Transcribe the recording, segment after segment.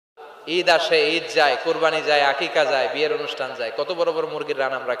ঈদ আসে, ঈদ যায়, কোরবানি যায়, আকিকা যায়, বিয়ের অনুষ্ঠান যায়, কত বড় বড় মুরগির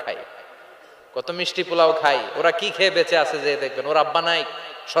রান আমরা খাই, কত মিষ্টি পোলাও খাই। ওরা কি খেয়ে বেঁচে আছে যে দেখবেন, ওর আব্বা নাই,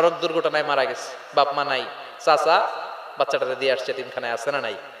 সড়ক দুর্ঘটনায় মারা গেছে, বাপ মা নাই, চাচা বাচ্চাটারে দিয়ে আসছে এতিমখানায়, আছে না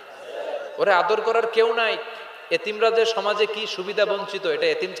নাই? ওরা আদর করার কেউ নাই। এতিমরা যে সমাজে কি সুবিধা বঞ্চিত, এটা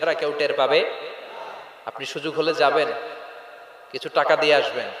এতিম ছাড়া কেউ টের পাবে। আপনি সুযোগ হলে যাবেন, কিছু টাকা দিয়ে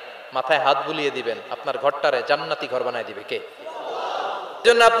আসবেন, মাথায় হাত বুলিয়ে দিবেন, আপনার ঘরটারে জান্নাতি ঘর বানায় দিবে কে?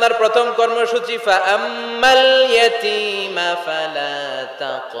 জন্য আপনার প্রথম কর্মসূচি ফাআম্মাল ইয়াতীমা ফালা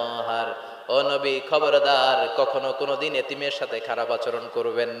তাকহার। ও নবী, খবরদার, কখনো কোনোদিন এতিমের সাথে খারাপ আচরণ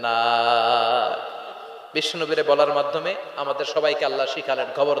করবেন না। বিশ্বনবীরে বলার মাধ্যমে আমাদের সবাইকে আল্লাহ শিখালেন,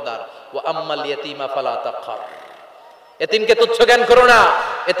 খবরদার, ওয়া আম্মাল ইয়াতীমা ফালা তাকহার। এতিমকে তুচ্ছ জ্ঞান করো না।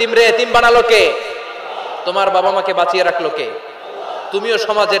 এতিমরে এতিম বানালো কে? তোমার বাবা মাকে বাঁচিয়ে রাখলো কে? তুমিও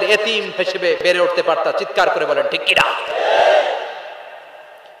সমাজের এতিম হিসেবে বেড়ে উঠতে পারতা। চিৎকার করে বলেন ঠিক কিনা?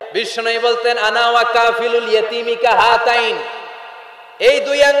 বিশ্বনবী বলতেন, আনা ওয়া কাফিলুল ইয়াতীমি কাহাতাইন। এই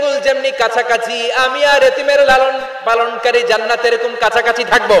দুই আঙ্গুল যেমনি কাছাকাছি, আমি আর এতিমের লালন পালনকারী জান্নাতে এরকম কাছাকাছি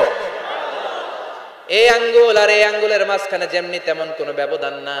থাকবো। এই আঙ্গুল আর এই আঙ্গুলের মাঝখানে যেমনি তেমন কোনো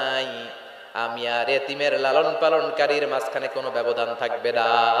ব্যবধান নাই, আমি আর এতিমের লালন পালনকারীর মাঝখানে কোনো ব্যবধান থাকবে না।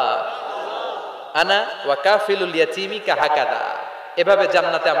 আনা ওয়া কাফিলুল ইয়াতীমি কাহাকাদা। এভাবে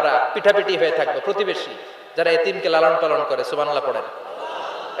জান্নাতে আমরা পিঠাপিঠি হয়ে থাকবো, প্রতিবেশী যারা এতিমকে লালন পালন করে। সুবহানাল্লাহ পড়েন।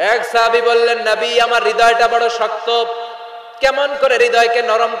 এক সাহাবী বললেন, নবী, আমার হৃদয়টা বড় শক্ত, কেমন করে হৃদয়কে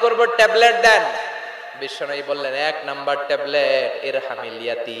নরম করব? ট্যাবলেট দেন। বিশ্বনবী বললেন, এক নাম্বার ট্যাবলেট, ইরহামিল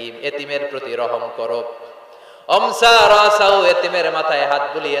ইয়াতীম, এতিমের প্রতি রহম করো। আমসা রাসাউ, এতিমের মাথায় হাত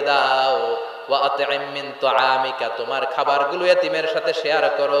বুলিয়ে দাও। ওয়া আতইম মিন তুআমিকা, তোমার খাবারগুলো এতিমের সাথে শেয়ার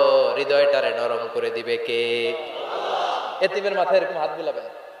করো। হৃদয়টারে নরম করে দিবে কে? এতিমের মাথায় এরকম হাত বুলাবেন,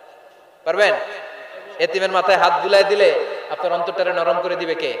 পারবেন? এতিমের মাথায় হাত বুলাই দিলে আপনার অন্তরটারে নরম করে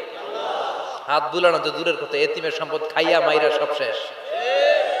দিবে কে? হাত বুলানো তো দূরের কথা, এতিমের সম্পদ খাইয়া মাইরা সব শেষ।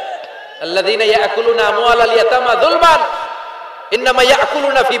 আল্লাযীনা ইয়াকুলুনা আমওয়ালাল ইয়াতামা যুলমান ইন্নামা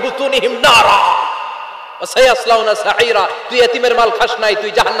ইয়াকুলুনা ফি বুতুনিহিম নারা ওয়া সায়াসলাউনা সাঈরা। তুই এতিমের মাল খাস নাই,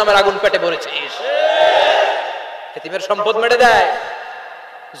 তুই জাহান্নামের আগুন পেটে ভরেছিস। এতিমের সম্পদ মেরে দেয়,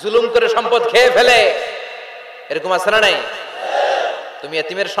 জুলুম করে সম্পদ খেয়ে ফেলে, এরকম আছে না নাই? তুমি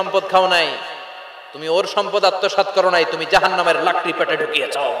এতিমের সম্পদ খাও নাই, তুমি ওর সম্পদ আত্মসাৎ করো নাই, তুমি জাহান্নামের লাকড়ি পেটে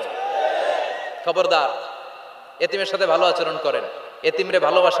ঢুকিয়েছ। খবরদার, এতিমের সাথে ভালো আচরণ করেন। এতিমরে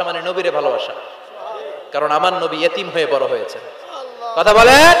ভালোবাসা মানে নবীরে ভালোবাসা, কারণ আমার নবী এতিম হয়ে বড় হয়েছে। কথা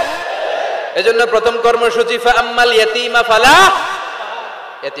বলেন। এজন্য প্রথম কর্মসূচি ফাআম্মাল ইয়াতীমা ফালা।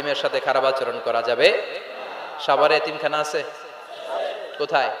 এতিমের সাথে খারাপ আচরণ করা যাবে। সাভারে এতিমখানা আছে?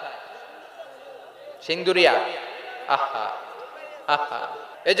 কোথায়? সিংদুরিয়া। আহা আহা।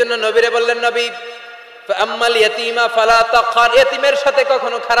 এজন্য নবীরে বললেন, নবী, ফাআম্মাল ইয়াতীমা ফালা তাকহার, এতিমের সাথে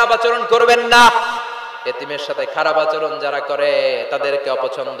কখনো খারাপ আচরণ করবেন না। এতিমের সাথে খারাপ আচরণ যারা করে তাদেরকে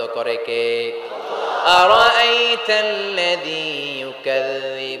অপছন্দ করে কে? আরাআইতাল্লাযী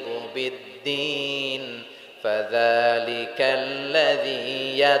ইউকাযযিবু বিদ্দীন ফাযালিকাল্লাযী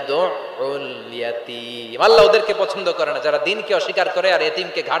ইয়াদউল ইয়াতীম। আল্লাহ ওদেরকে পছন্দ করে না যারা দ্বীনকে অস্বীকার করে আর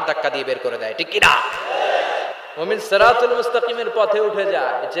এতিমকে ঘাড় ধাক্কা দিয়ে বের করে দেয়। ঠিক কি না? মুমিন সিরাতুল মুস্তাকিমের পথে উঠে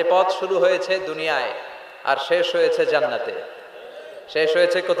যায়, যে পথ শুরু হয়েছে দুনিয়ায় আর শেষ হয়েছে জান্নাতে। শেষ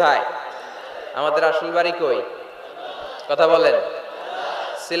হয়েছে কোথায়? আমাদের আসল বাড়ি কই? কথা বলেন।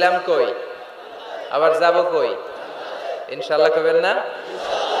 ছিলাম কই? আবার যাব কই? ইনশাআল্লাহ কবেন না?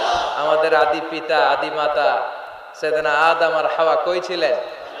 আমাদের আদি পিতা, আদি মাতা সাইয়েদনা আদম আর হাওয়া কই ছিলেন?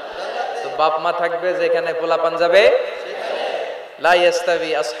 তো বাপ মা থাকবে যেখানে পোলাপান যাবে। লা ইয়াস্তাবি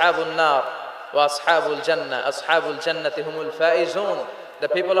আসহাবুন নার ওয়া আসহাবুল জান্নাহ, আসহাবুল জান্নাতি হুমুল Faizun.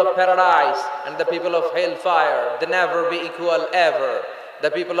 The people of paradise and the people of hellfire, they never be equal ever.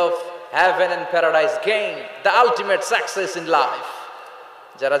 The people of heaven and paradise gain the ultimate success in life.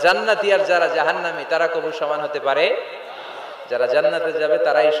 যারা জান্নাতি আর যারা জাহান্নামী তারা কবু সমান হতে পারে? যারা জান্নাতে যাবে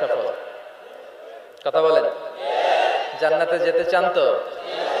তারাই সফল। কথা বলেন। জান্নাতে যেতে চান তো?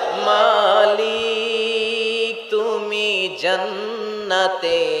 মালিক তুমি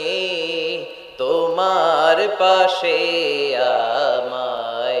জান্নাতে, তোমার পাশে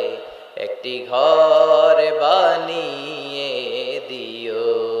আমায় একটি ঘর বানিয়ে দিও,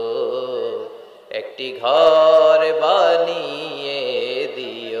 একটি ঘর বানিয়ে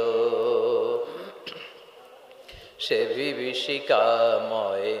দিও। সে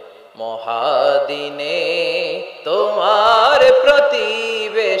বিভীষিকাময় মহাদিনে তোমার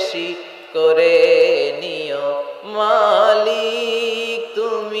প্রতিবেশী করে নিও। মালিক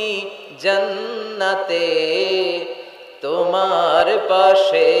তুমি জান্নাতে, তোমার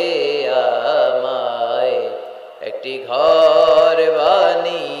পাশে আমায় একটি ঘর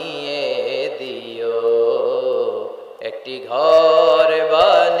বানিয়ে ঘর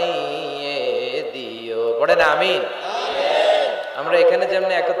বানিয়ে দিও। পড়েন আমিন। আমরা এখানে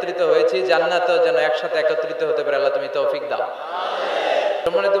যেমন একত্রিত হয়েছি, জান্নাতেও যেন একসাথে একত্রিত হতে পারে, আল্লাহ তুমি তৌফিক দাও।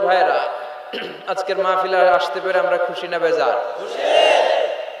 সম্মানিত ভাইরা, আজকের মাহফিলে আসতে পেরে আমরা খুশি না বেজার?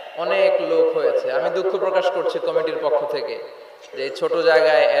 অনেক লোক হয়েছে। আমি দুঃখ প্রকাশ করছি কমিটির পক্ষ থেকে যে এই ছোট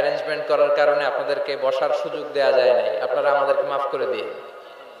জায়গায় অ্যারেঞ্জমেন্ট করার কারণে আপনাদেরকে বসার সুযোগ দেওয়া যায় নাই। আপনারা আমাদেরকে মাফ করে দিন।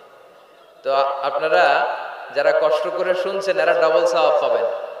 তো আপনারা যারা কষ্ট করে শুনছেন এরা ডবল সওয়াব পাবেন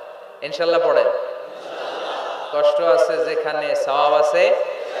ইনশাআল্লাহ। পড়েন, কষ্ট আছে যেখানে সওয়াব আছে।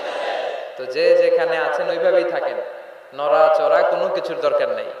 তো যে যেখানে আছেন ওইভাবেই থাকেন, নড়াচড়া কোনো কিছুর দরকার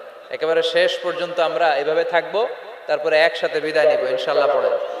নেই। একেবারে শেষ পর্যন্ত আমরা এভাবে থাকবো, তারপরে একসাথে বিদায় নিব ইনশাআল্লাহ।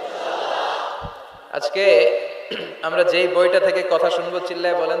 পড়েন। আজকে আমরা যেই বইটা থেকে কথা শুনবো,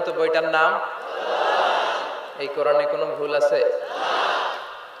 চিল্লায় বলেন তো বইটার নাম? এই কোরআনে কোনো ভুল আছে?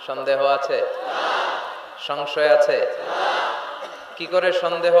 সন্দেহ আছে? সংশয় আছে? কি করে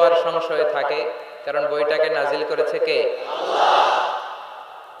সন্দেহ আর সংশয় থাকে? কারণ বইটাকে নাজিল করেছে কে?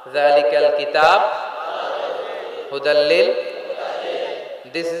 যালিকাল কিতাব হুদাল্লিল।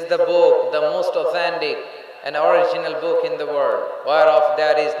 This is the book, the most authentic and original book in the world, whereof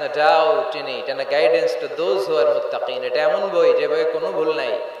there is no doubt in it, and a guidance to those who are muttaqin. এটা এমন বই যে বইয়ে কোনো ভুল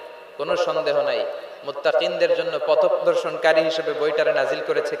নাই, কোনো সন্দেহ নাই। মুত্তাকিনদের জন্য পথপ্রদর্শনকারী হিসেবে বইটারে নাজিল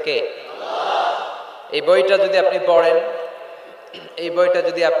করেছে কে? এই বইটা যদি আপনি পড়েন, এই বইটা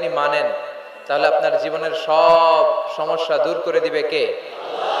যদি আপনি মানেন, তাহলে আপনার জীবনের সব সমস্যা দূর করে দিবে কে?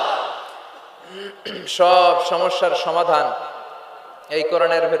 সব সমস্যার সমাধান এই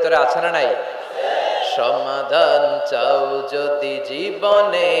কোরআনের ভেতরে আছে না নাই? সমাধান চাও যদি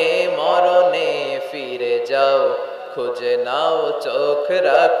জীবনে, মরণে ফিরে যাও, খুঁজে নাও চোখ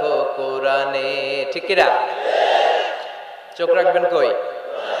রাখো কোরআনে। ঠিক কিনা? চোখ রাখবেন কই?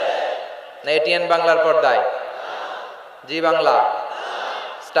 না এটিএন বাংলার পর্দায়? জি বাংলা,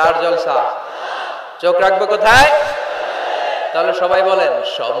 স্টার জলসা। চোখ রাখবো কোথায়? তাহলে সবাই বলেন,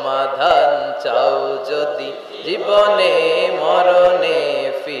 সমাধান চাও যদি জীবনে, মরণে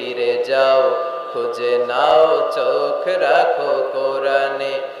ফিরে যাও, খুঁজে নাও চোখ রাখো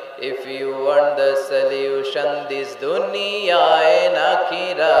কোরআনে। If you want the solution this দুনিয়ায়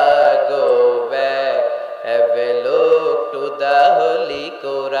নাকিরা, go back, have a look to the holy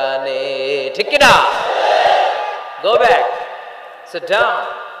কোরআনে। ঠিক কি না? Go back, sit down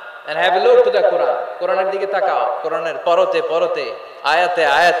and have a look to the Quran. কোরআনের দিকে তাকাও। কোরআনের পরতে পরতে, আয়াতে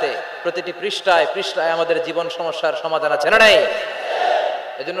আয়াতে, প্রতিটি পৃষ্ঠায় পৃষ্ঠায় আমাদের জীবন সমস্যার সমাধান আছে না নাই?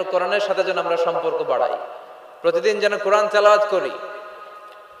 এজন্য কোরআনের সাথে যেন আমরা সম্পর্ক বাড়াই, প্রতিদিন যেন কোরআন তেলাওয়াত করি,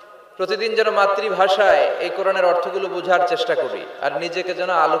 প্রতিদিন যেন মাতৃভাষায় এই কোরআনের অর্থগুলো বোঝার চেষ্টা করি, আর নিজেকে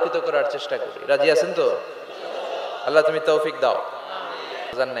যেন আলোকিত করার চেষ্টা করি। রাজি আছেন তো? আল্লাহ তুমি তৌফিক দাও।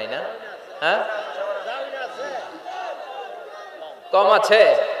 জান নাই না? হ্যাঁ, কম আছে?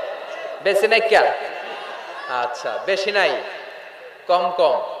 বেশি নাই? কে? আচ্ছা, বেশি নাই, কম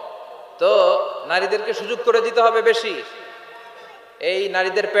কম। তো নারীদেরকে সুযোগ করে দিতে হবে বেশি। এই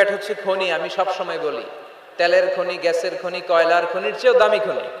নারীদের পেট হচ্ছে খনি। আমি সব সময় বলি, তেলের খনি, গ্যাসের খনি, কয়লার খনির চেয়েও দামি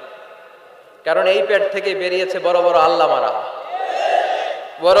খনি। কারণ এই পেট থেকে বেরিয়েছে বড় বড় আল্লামারা,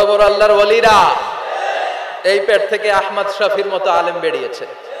 বড় বড় আল্লাহর ওলিরা। এই পেট থেকে আহমদ শফির মতো আলেম বেরিয়েছে।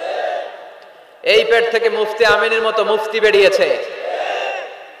 এই পেট থেকে মুফতি আমিনের মতো মুফতি বেরিয়েছে।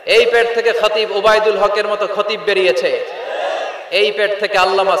 এই পেট থেকে খতিব উবাইদুল হকের মতো খতিব বেরিয়েছে। এই পেট থেকে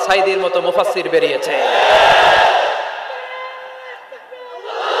আল্লামা সাইদির মতো মুফাসসির বেরিয়েছে।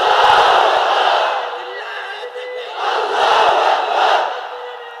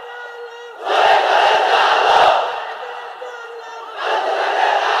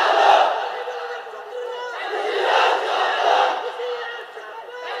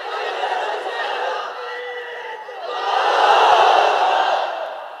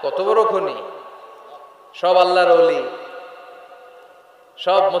 কত বড় খনি! সব আল্লাহর ওলি,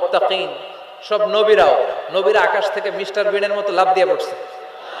 সব মুত্তাকিন, সব নবীরাও। নবীরা আকাশ থেকে মিস্টার বিনের মতো লাফ দিয়ে পড়ছে।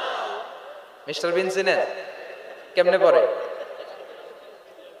 মিস্টার বিন চিনেন? কেমনে পড়ে?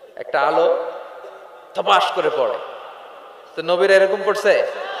 একটা আলো ধপাস করে পড়ে। তো নবীরা এরকম পড়ছে?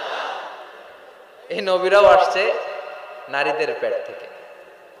 এই নবীরাও আসছে নারীদের পেট থেকে,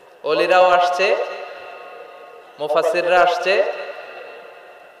 ওলিরাও আসছে, মুফাসসিররা আসছে,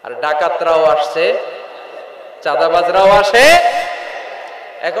 আর ডাকাতরাও আসছে, চাঁদাবাজরাও আসে।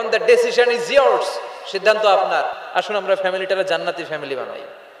 এখন দ্য ডিসিশন ইজ ইয়ার্স, সিদ্ধান্ত আপনার। আসুন আমরা ফ্যামিলিটারে জান্নাতি ফ্যামিলি বানাই।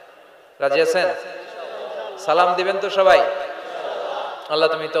 রাজি আছেন? সালাম দিবেন তো সবাই? আল্লাহ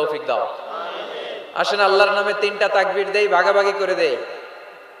তুমি তৌফিক দাও। আসেন আল্লাহর নামে তিনটা তাকবীর দেই, ভাগাভাগি করে দেই।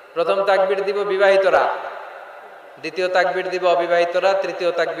 প্রথম তাকবীর দিব বিবাহিতরা, দ্বিতীয় তাকবীর দিব অবিবাহিতরা, তৃতীয়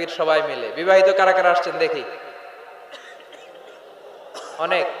তাকবীর সবাই মিলে। বিবাহিত কারা কারা আসছেন দেখি?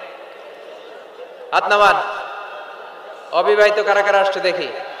 অনেক। হাত নামান। অবিবাহিত কারা কারা আসছে দেখি।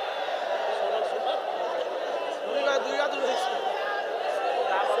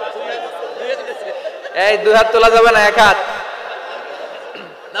 এই দুই হাত তোলা যাবে না, এক হাত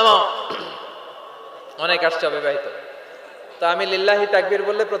নামাও। অনেক আসছে অবিবাহিত। তো আমি লিল্লাহি তাকবীর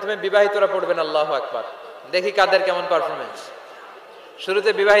বললে প্রথমে বিবাহিতরা পড়বেন আল্লাহু আকবার। দেখি কাদের কেমন পারফরমেন্স।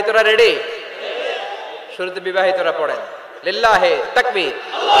 শুরুতে বিবাহিতরা রেডি? শুরুতে বিবাহিতরা পড়েন লিল্লাহি তাকবীর।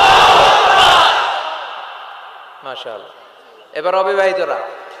 মাশাআল্লাহ। এবার অবিবাহিতরা,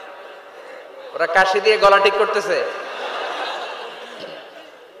 ওরা কাশি দিয়ে গলা ঠিক করতেছে।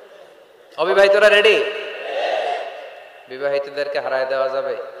 অবিবাহিতরা রেডি? বিবাহিতদেরকে হারায় দেওয়া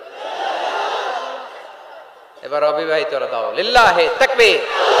যাবে? এবার অবিবাহিতরা দাও লিল্লাহি তাকবীর।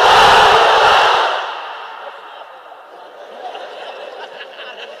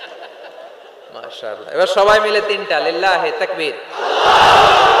 মাশাআল্লাহ। এবার সবাই মিলে তিনটা লিল্লাহি তাকবীর,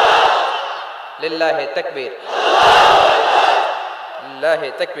 লিল্লাহি তাকবীর,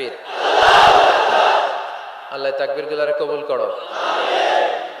 লিল্লাহি তাকবীর। আল্লাহ তাকবীর গুলারে কবুল করো।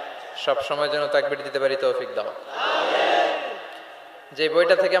 সব সময় যেন তাকবীর দিতে পারি তৌফিক দাও। যে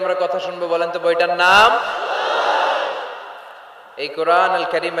বইটা থেকে আমরা কথা শুনবো বলেন তো বইটার নাম? এই কোরআন আল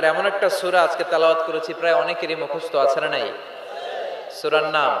কারীমের এমন একটা সূরা আজকে তেলাওয়াত করেছি, প্রায় অনেকেরই মুখস্থ আছে না নাই? সূরার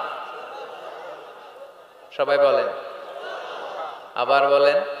নাম সবাই বলেন, আবার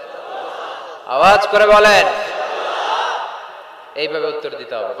বলেন, আওয়াজ করে বলেন। এইভাবে উত্তর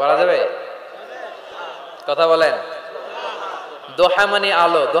দিতে হবে, পারা যাবে? কথা বলেন। দোহা মানে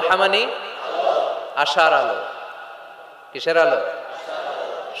আলো, দোহা মানে আশার আলো। কিসের আলো?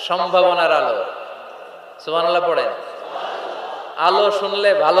 সম্ভাবনার আলো। সুবহানাল্লাহ পড়েন। আলো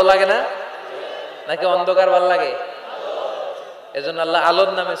শুনলে ভালো লাগে না নাকি অন্ধকার ভালো লাগে? এজন্য আল্লাহ আলোর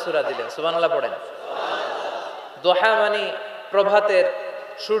নামে সূরা দিলেন। সুবহানাল্লাহ পড়েন। দোহা মানে প্রভাতের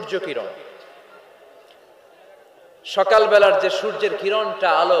সূর্য কিরণ। সকালবেলার যে সূর্যের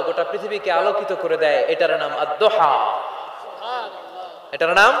কিরণটা আলো গোটা পৃথিবীকে আলোকিত করে দেয়, এটার নাম আদ-দোহা। এটার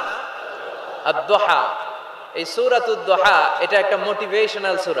নাম আদ-দোহা। এই সূরাতুদ দোহা এটা একটা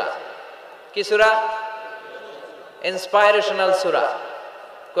মোটিভেশনাল সূরা। কি সূরা? ইন্সপাইরেশনাল সূরা।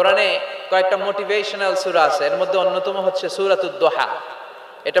 কোরআনে কয়েকটা মোটিভেশনাল সূরা আছে, এর মধ্যে অন্যতম হচ্ছে সূরাতুদ দোহা।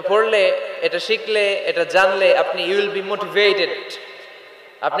 এটা পড়লে, এটা শিখলে, এটা জানলে আপনি ইউ উইল বি মোটিভেটেড।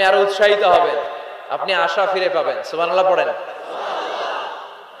 আপনি আরো উৎসাহিত হবেন, আপনি আশা ফিরে পাবেন। সুবহানাল্লাহ পড়েন।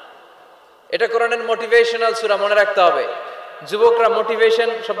 এটা কোরআনের মোটিভেশনাল সূরা, মনে রাখতে হবে। যুবকরা মোটিভেশন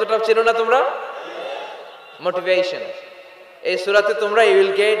শব্দটা চেনো না তোমরা? মোটিভেশন এই সূরাতে তোমরা you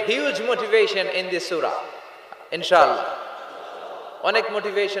will get huge motivation in this সূরা ইনশাআল্লাহ। অনেক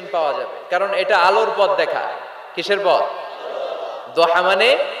মোটিভেশন পাওয়া যাবে, কারণ এটা আলোর পথ দেখায়। কিসের পথ? দোহা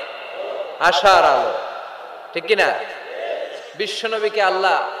মানে আশার আলো, ঠিক কি না? বিশ্বনবীকে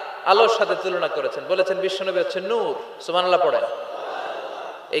আল্লাহ আলোর সাথে তুলনা করেছেন, বলেছেন বিশ্বনবী হচ্ছে নূর। সুবহানাল্লাহ পড়েন।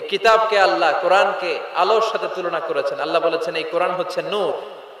 এই কিতাবকে আল্লাহ, কোরআনকে আলোর সাথে তুলনা করেছেন। আল্লাহ বলেছেন এই কোরআন হচ্ছে নূর।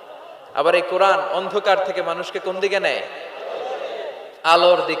 আবার এই কোরআন অন্ধকার থেকে মানুষকে কোন দিকে নেয়?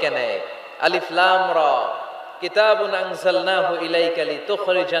 আলোর দিকে নেয়। আলিফ লাম রা কিতাবুন আনজালনাহু ইলাইকা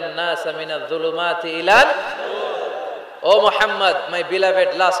লিতুখরিজান নাস মিনাজ যুলুমাতি ইলান নূর। O Muhammad, my beloved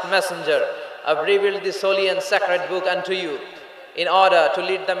last messenger, I've revealed this holy and sacred book unto you in order to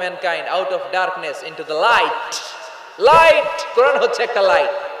lead the mankind out of darkness into the light. Light, কোরআন হচ্ছে একটা লাইট।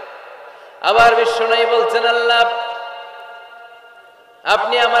 আবার বিশ্বনবী বলছেন আল্লাহ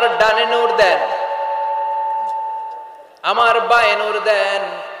আপনি আমার ডানে নূর দেন, আমার বায়ে নূর দেন,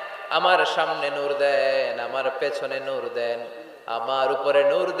 আমার সামনে নূর দেন, আমার পেছনে নূর দেন, আমার উপরে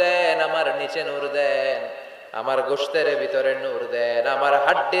নূর দেন, আমার নিচে নূর দেন, আমার গোশতের ভিতরে নূর দেন, আমার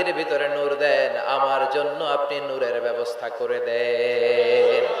হাড্ডির ভিতরে নূর দেন, আমার জন্য আপনি নূরের ব্যবস্থা করে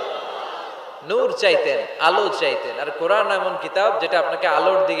দেন। নূর চাইতেন, আলো চাইতেন। আর কোরআন এমন কিতাব যেটা আপনাকে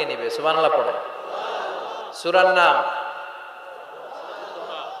আলোর দিকে নিবে। সুবহানাল্লাহ পড়েন। সূরার নাম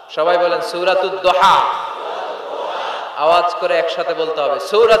সবাই বলেন সূরাতুদ দোহা। আওয়াজ করে একসাথে বলতে হবে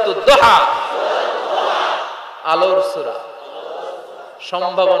সূরাতুদ দোহা। আলোর সূরা,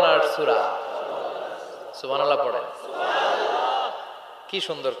 সম্ভাবনার সূরা। সুবহানাল্লাহ পড়েন। কি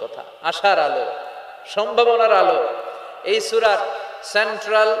সুন্দর কথা! আশার আলো, সম্ভাবনার আলো। এই সূরার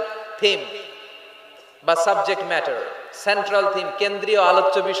সেন্ট্রাল থিম বা সাবজেক্ট ম্যাটার, সেন্ট্রাল থিম, কেন্দ্রীয়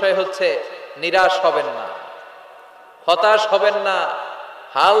আলোচ্য বিষয় হচ্ছে নিরাশ হবেন না, হতাশ হবেন না,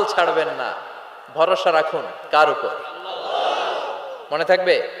 হাল ছাড়বেন না, ভরসা রাখুন কার উপর? মনে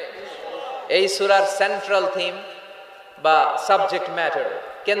থাকবে? এই সূরার সেন্ট্রাল থিম বা সাবজেক্ট ম্যাটার,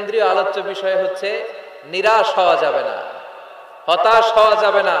 কেন্দ্রীয় আলোচ্য বিষয় হচ্ছে নিরাশ হওয়া যাবে না, হতাশ হওয়া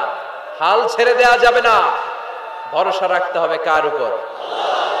যাবে না, হাল ছেড়ে দেওয়া যাবে না, ভরসা রাখতে হবে কার উপর?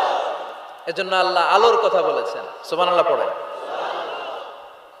 এজন্য আল্লাহ আলোর কথা বলেছেন। সুবহানাল্লাহ পড়েন।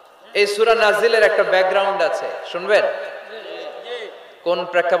 এই সূরা নাজিলের একটা ব্যাকগ্রাউন্ড আছে, শুনবেন? কোন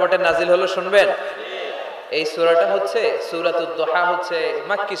প্রেক্ষাপটে নাজিল হলো শুনবেন? এই সূরাটা হচ্ছে সূরাতুদ দুহা, হচ্ছে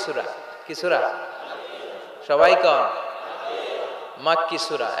মাক্কি সূরা। কি সূরা? সবাই কোন? মাক্কি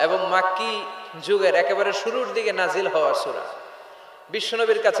সূরা, এবং মাক্কি যুগের একেবারে শুরুর দিকে নাজিল হওয়া সূরা।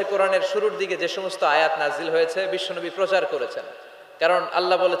 বিশ্বনবীর কাছে কোরআনের শুরুর দিকে যে সমস্ত আয়াত নাজিল হয়েছে বিশ্বনবী প্রচার করেছেন। কারণ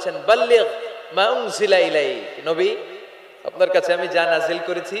আল্লাহ বলেছেন বাল্লিগ মা উনজিলা ইলাইক, নবী আপনার কাছে আমি যা নাজিল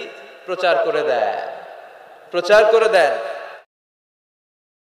করেছি প্রচার করে দেন, প্রচার করে দেন।